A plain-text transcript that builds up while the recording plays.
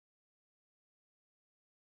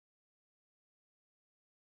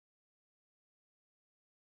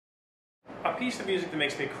A piece of music that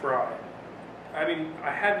makes me cry. I mean, I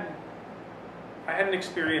had an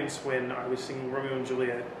experience when I was singing Romeo and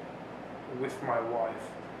Juliet with my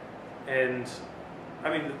wife, and I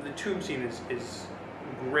mean the tomb scene is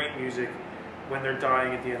great music. When they're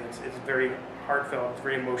dying at the end, it's very heartfelt, it's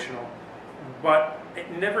very emotional, but it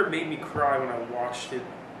never made me cry when I watched it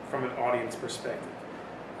from an audience perspective.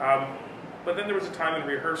 But then there was a time in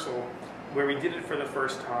rehearsal where we did it for the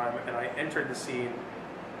first time, and I entered the scene,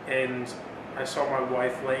 and I saw my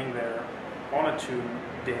wife laying there on a tomb,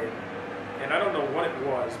 dead. And I don't know what it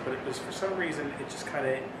was, but it was, for some reason, it just kind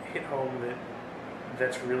of hit home that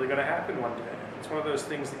that's really going to happen one day. It's one of those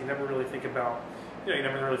things that you never really think about. You know, you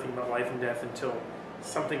never really think about life and death until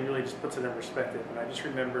something really just puts it in perspective. And I just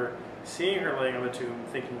remember seeing her laying on the tomb,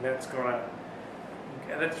 thinking that's gonna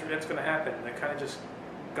happen. And that kind of just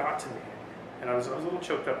got to me. And I was a little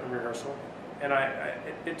choked up in rehearsal, and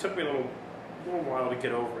it took me a little while to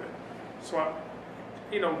get over it. So,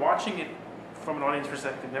 watching it from an audience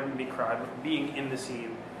perspective never made me cry, but being in the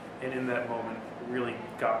scene and in that moment really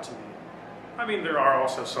got to me. I mean, there are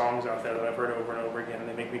also songs out there that I've heard over and over again, and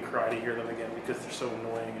they make me cry to hear them again because they're so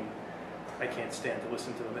annoying, and I can't stand to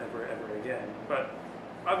listen to them ever again. But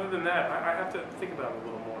other than that, I have to think about it a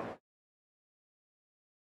little more.